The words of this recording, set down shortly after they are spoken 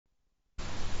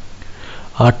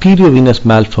Arteriovenous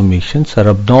malformations are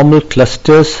abnormal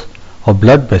clusters of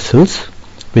blood vessels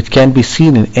which can be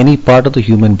seen in any part of the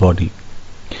human body.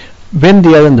 When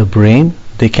they are in the brain,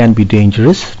 they can be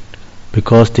dangerous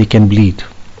because they can bleed.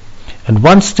 And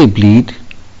once they bleed,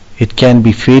 it can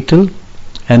be fatal,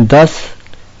 and thus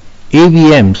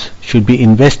AVMs should be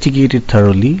investigated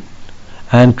thoroughly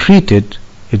and treated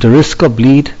if the risk of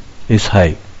bleed is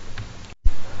high.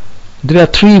 There are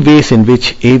three ways in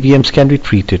which AVMs can be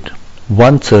treated.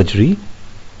 1. Surgery.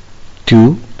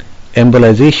 2.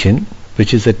 Embolization,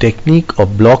 which is a technique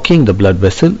of blocking the blood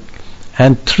vessel.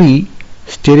 And 3.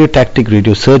 Stereotactic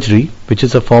radiosurgery, which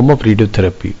is a form of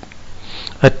radiotherapy.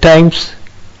 At times,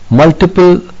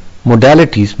 multiple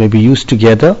modalities may be used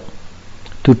together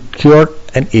to cure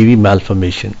an AV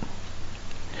malformation.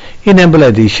 In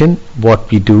embolization, what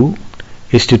we do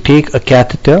is to take a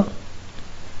catheter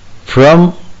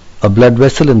from a blood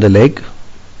vessel in the leg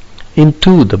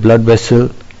into the blood vessel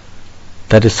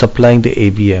that is supplying the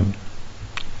AVM.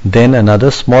 Then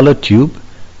another smaller tube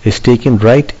is taken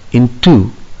right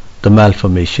into the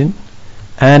malformation,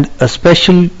 and a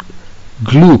special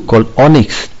glue called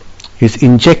onyx is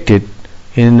injected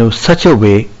in such a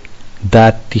way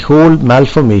that the whole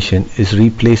malformation is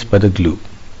replaced by the glue.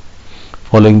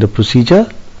 Following the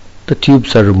procedure, the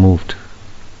tubes are removed.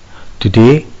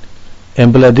 Today,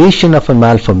 embolization of a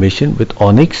malformation with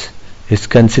onyx is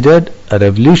considered a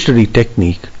revolutionary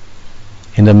technique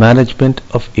in the management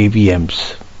of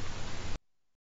AVMs.